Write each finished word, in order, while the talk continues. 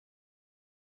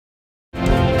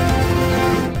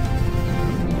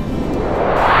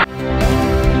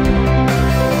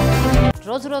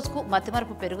రోజు రోజుకు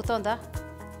మతిమరుపు పెరుగుతోందా?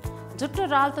 జుట్టు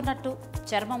రాలుతున్నట్టు,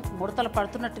 చర్మం ముడతలు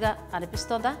పడుతున్నట్టుగా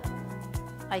అనిపిస్తోందా?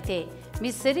 అయితే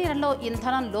మీ శరీరంలో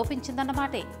ఇంధనం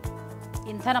లోపించిందన్నమాటే.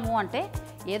 ఇంధనము అంటే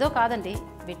ఏదో కాదండి,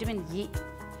 విటమిన్ ఇ.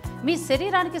 మీ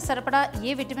శరీరానికి సరిపడా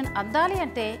ఏ విటమిన్ అందాలి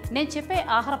అంటే నేను చెప్పే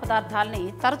ఆహార పదార్థాలని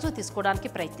తరచూ తీసుకోవడానికి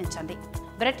ప్రయత్నించండి.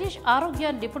 బ్రిటిష్ ఆరోగ్య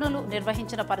నిపుణులు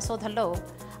నిర్వహించిన పరిశోధనలో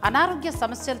అనారోగ్య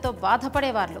సమస్యలతో బాధపడే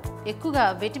వారిలో ఎక్కువగా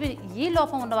విటమిన్ ఇ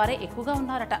లోపం ఉన్నవారే ఎక్కువగా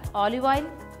ఉన్నారట. ఆలివ్ ఆయిల్,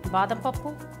 బాదం పప్పు,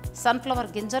 సన్ఫ్లవర్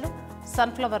గింజలు,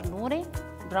 సన్ఫ్లవర్ నూనె,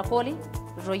 బ్రకోలీ,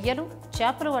 రొయ్యలు,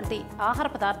 చేపలు వంటి ఆహార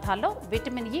పదార్థాల్లో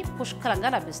విటమిన్ ఇ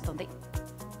పుష్కలంగా లభిస్తుంది.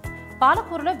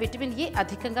 పాలకూరలో విటమిన్ ఇ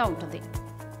అధికంగా ఉంటుంది.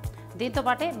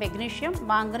 దీంతోపాటే magnesium,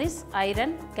 manganese,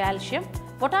 iron, calcium,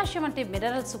 potassium వంటి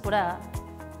మినరల్స్ కూడా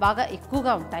బాగా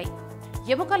ఎక్కువగా ఉంటాయి.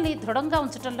 ఎముకల్ని దృఢంగా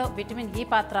ఉంచడంలో విటమిన్ ఇ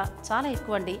పాత్ర చాలా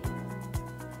ఎక్కువండి.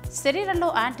 శరీరంలో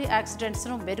యాంటీ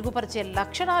ఆక్సిడెంట్స్ను మెరుగుపరిచే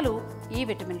లక్షణాలు ఈ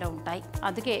విటమిన్లో ఉంటాయి.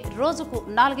 అందుకే రోజుకు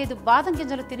 4-5 బాదం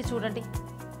గింజలు తిని చూడండి.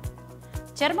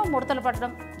 చర్మం ముడతలు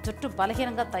పడడం, జుట్టు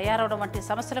బలహీనంగా తయారవడం వంటి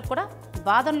సమస్యలకు కూడా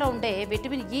బాదంలో ఉండే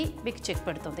విటమిన్ ఇ మీకు చెక్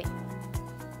పెడుతుంది.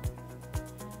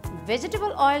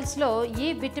 వెజిటబుల్ ఆయిల్స్లో ఈ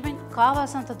విటమిన్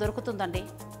కావాల్సినంత దొరుకుతుందండి.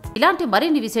 ఇలాంటి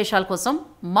మరిన్ని విశేషాల కోసం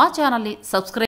మా ఛానల్ని సబ్స్క్రైబ్